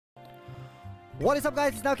What is up,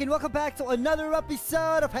 guys? It's Naukin. Welcome back to another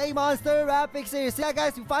episode of Hey Monster Rapid Series. Yeah,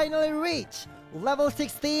 guys, we finally reached level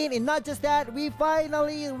 16, and not just that, we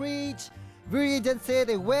finally reached Viridian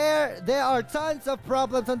City, where there are tons of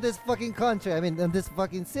problems on this fucking country. I mean, in this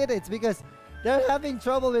fucking city. It's because they're having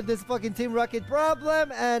trouble with this fucking Team Rocket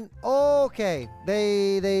problem, and okay,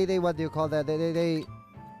 they what do you call that? They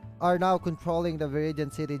are now controlling the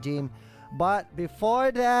Viridian City gym. But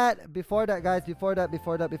before that, guys, before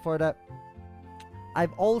that,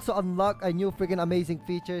 I've also unlocked a new freaking amazing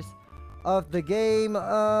features of the game. But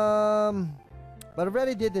I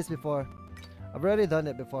already did this before. I've already done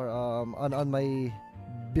it before. On my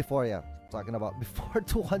talking about before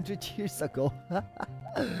 200 years ago.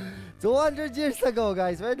 200 years ago,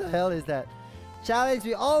 guys. Where the hell is that? Challenge.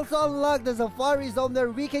 We also unlocked the Safari Zone there.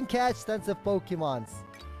 We can catch tons of Pokemons.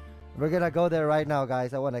 We're gonna go there right now,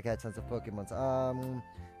 guys. I wanna catch tons of Pokemons.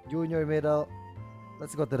 Junior, middle.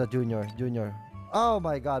 Let's go to the junior. Oh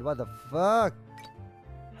my god, what the fuck?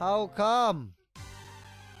 How come?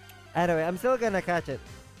 Anyway, I'm still gonna catch it.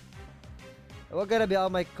 We're gonna be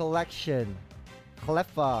on my collection.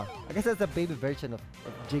 Cleffa. I guess that's a baby version of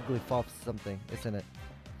Jigglypuff or something, isn't it?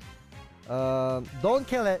 Don't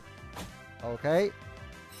kill it. Okay.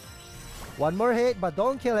 One more hit, but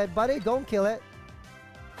don't kill it, buddy. Don't kill it.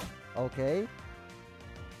 Okay.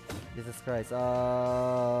 Jesus Christ.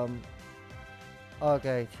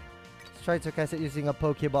 Okay. Try to catch it using a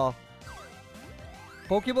Pokeball.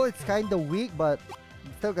 Pokeball is kinda weak, but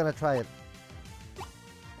I'm still gonna try it.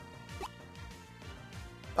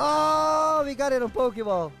 Oh, we got it on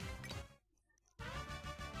Pokeball.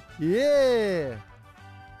 Yeah.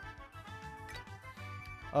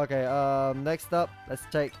 Okay, next up, let's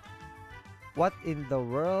check. What in the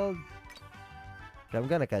world? Okay, I'm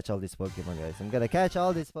gonna catch all these Pokemon, guys. I'm gonna catch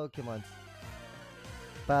all these Pokemon.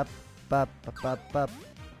 Pop, pop, pop, pop, pop.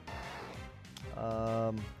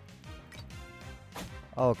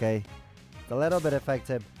 Okay, it's a little bit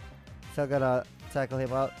effective. Still gonna tackle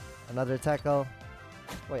him out. Another tackle.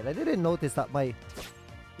 Wait, I didn't notice that my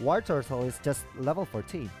Wartortle is just level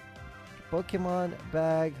 14. Pokemon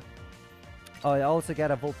bag. Oh, I also get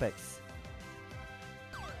a Vulpix.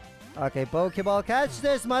 Okay, Pokeball, catch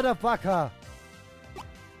this motherfucker!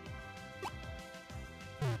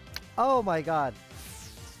 Oh my god.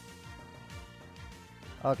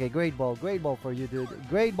 Okay, great ball for you, dude.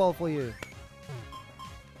 Great ball for you.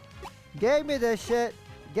 Gave me this shit.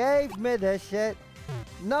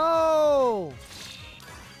 No!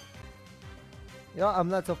 You know, I'm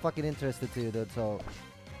not so fucking interested to you, dude, so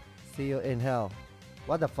see you in hell.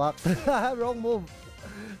 What the fuck? Wrong move.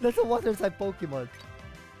 That's a water type Pokemon.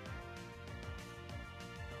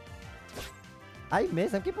 I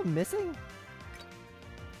keep on missing.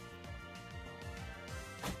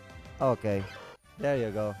 Okay. There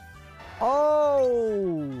you go.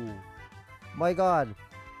 Oh my god.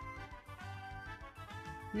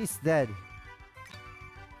 He's dead.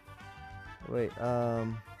 Wait,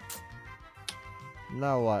 now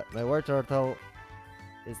what? My Wartortle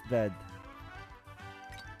is dead.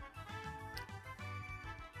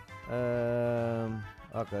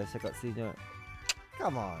 Okay, check out senior.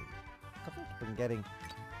 Come on. I keep on getting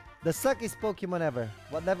the suckiest Pokemon ever.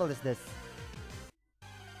 What level is this?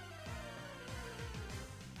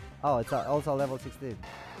 Oh, it's also level 16.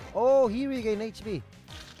 Oh, he regained HP.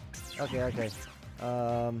 Okay.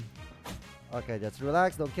 Okay, just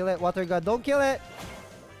relax. Don't kill it. Water God, don't kill it.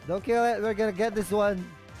 Don't kill it. We're gonna get this one.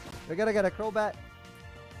 We're gonna get a Crobat.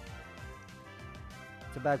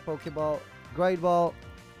 It's a bad Pokeball. Great Ball.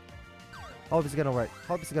 Hope it's gonna work.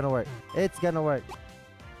 It's gonna work.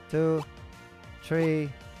 2,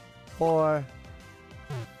 3, 4,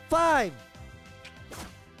 5.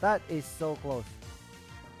 That is so close.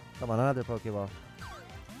 Come on, another Pokeball.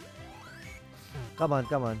 Come on.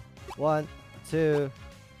 1, 2,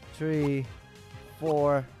 3,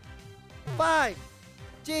 4, 5.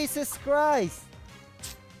 Jesus Christ.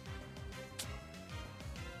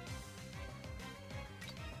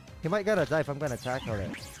 He might gonna die if I'm gonna tackle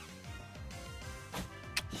it.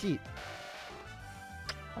 Shit.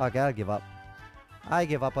 Okay, I'll give up. I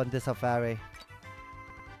give up on this Safari.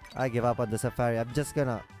 I'm just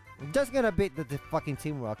gonna beat the fucking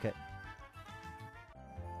Team Rocket.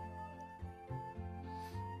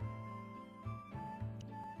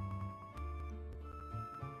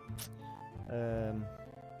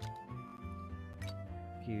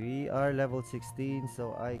 Okay, we are level 16,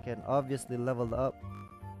 so I can obviously level up.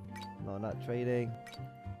 No, not trading.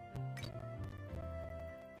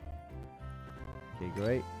 Okay,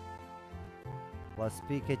 great. Plus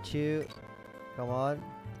Pikachu. Come on.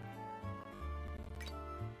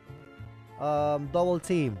 Double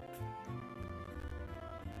team.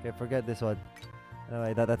 Okay, forget this one.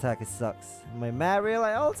 Anyway, that attack sucks. My Mariel,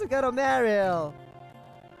 I also got a Mariel.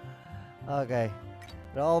 Okay.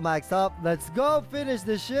 They're all maxed up. Let's go finish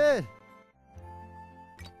this shit.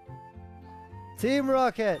 Team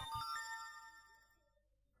Rocket.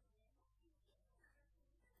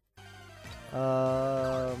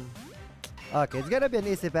 Okay, it's gonna be an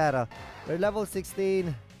easy battle. We're level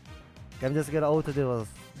 16. Okay, I'm just gonna auto do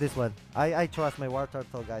this one. I trust my War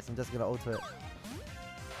Turtle, guys. I'm just gonna auto it.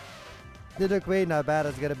 Nidoqueen, not bad.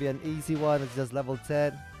 It's gonna be an easy one. It's just level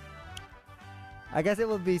 10. I guess it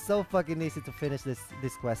will be so fucking easy to finish this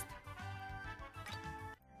quest.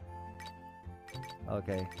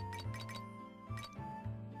 Okay.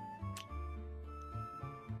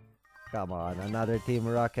 Come on, another Team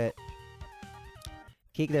Rocket.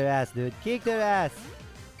 Kick their ass, dude. Kick their ass.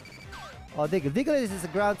 Oh, Diglett is a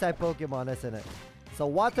ground type Pokemon, isn't it? So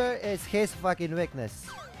water is his fucking weakness.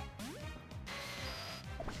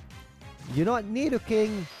 You know what,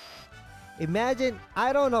 Nidoking? Imagine,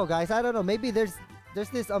 I don't know, guys. I don't know. Maybe there's this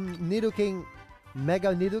Nidoking,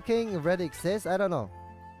 Mega Nidoking already exists. I don't know.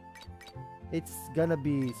 It's gonna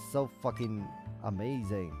be so fucking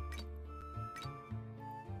amazing.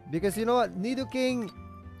 Because you know what, Nidoking,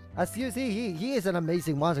 as you see, he is an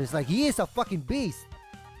amazing monster. It's like he is a fucking beast.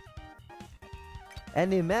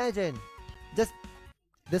 And imagine, just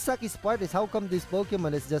the suckiest part is how come this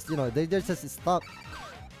Pokemon is just, you know, they're just stuck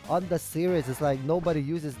on the series. It's like nobody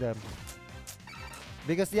uses them.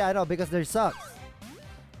 Because, yeah, I know, because they sucks.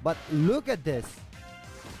 But look at this.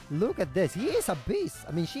 Look at this. He is a beast.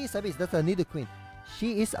 I mean, she is a beast. That's a Nidoqueen.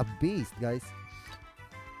 She is a beast, guys.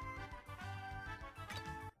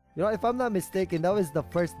 You know, if I'm not mistaken, that was the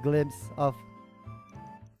first glimpse of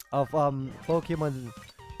Pokemon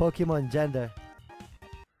gender.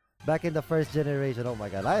 Back in the first generation. Oh my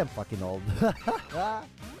god, I am fucking old.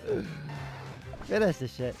 Finish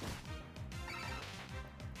this shit.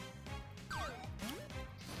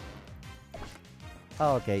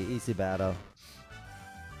 Okay, easy battle.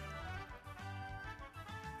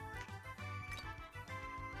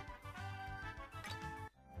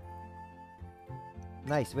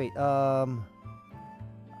 Nice, wait, I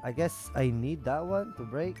guess I need that one to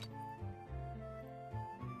break.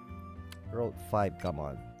 Road 5, come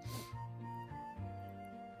on.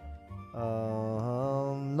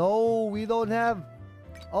 No, we don't have...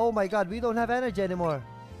 Oh my god, we don't have energy anymore.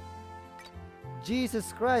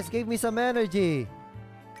 Jesus Christ, give me some energy.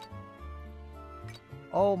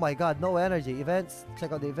 Oh my god, no energy. Events,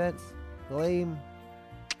 check out the events. Claim.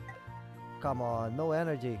 Come on, no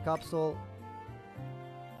energy. Capsule.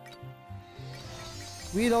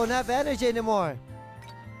 We don't have energy anymore.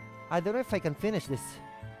 I don't know if I can finish this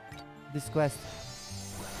quest.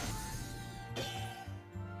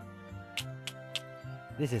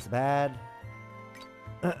 This is bad.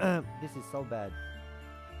 This is so bad.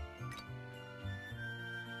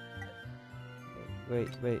 Wait.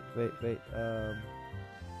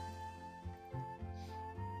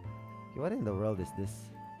 Okay, what in the world is this?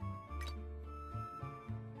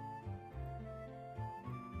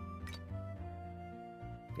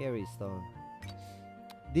 Fairy Stone.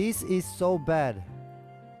 This is so bad.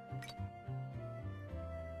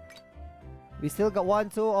 We still got 1,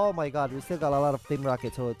 2. Oh my god, we still got a lot of Team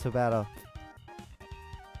Rocket to battle.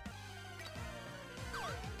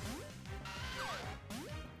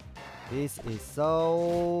 This is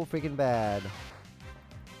so freaking bad.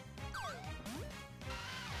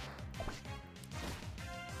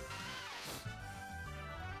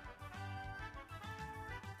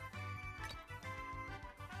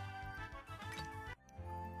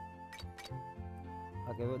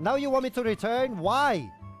 Okay, well, now you want me to return?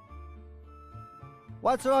 Why?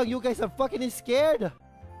 What's wrong? You guys are fucking scared.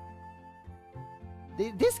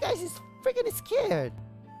 This guy is freaking scared.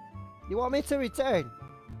 You want me to return?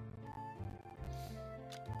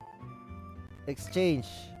 Exchange.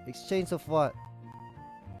 Exchange of what?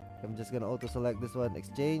 I'm just gonna auto-select this one.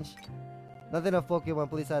 Exchange. Not enough Pokemon.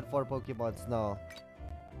 Please add 4 Pokemons. No.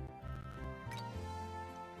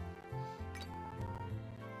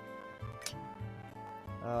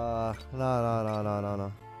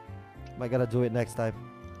 No. Am I gonna do it next time?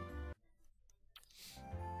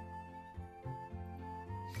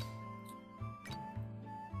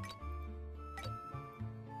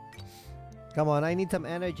 Come on, I need some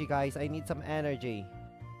energy, guys. I need some energy.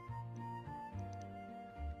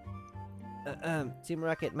 Team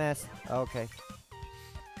Rocket Mass. Okay.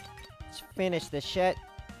 Let's finish this shit.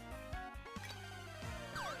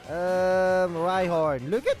 Rhyhorn.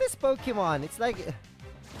 Look at this Pokemon. It's like...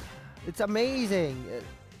 It's amazing.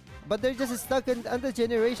 But they're just stuck under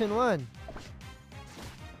Generation 1.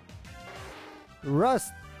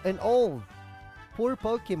 Rust. and old. Poor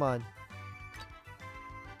Pokemon.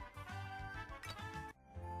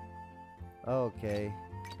 Okay.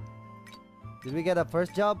 Did we get a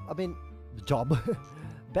first job? I mean, job.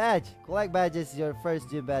 Badge. Collect badges. Your first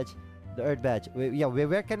gym badge. The Earth badge. Yeah,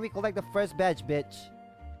 where can we collect the first badge, bitch?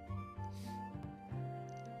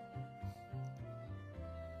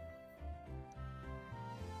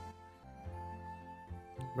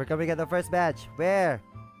 Where can we get the first badge? Where?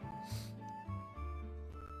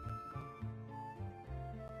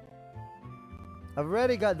 I've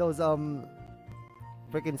already got those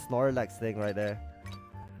freaking Snorlax thing right there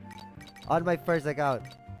on my first account.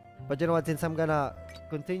 But you know what, since I'm gonna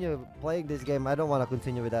continue playing this game, I don't want to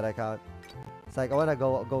continue with that account. It's like I want to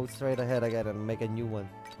go straight ahead again and make a new one.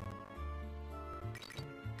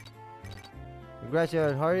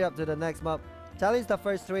 Congratulations, hurry up to the next map. Challenge the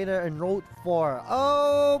first trainer in Road 4.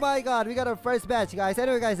 Oh my god, we got our first batch, guys.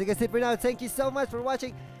 Anyway, guys, I guess it for now. Thank you so much for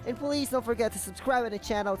watching. And please don't forget to subscribe to the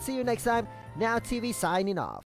channel. See you next time. Now TV signing off.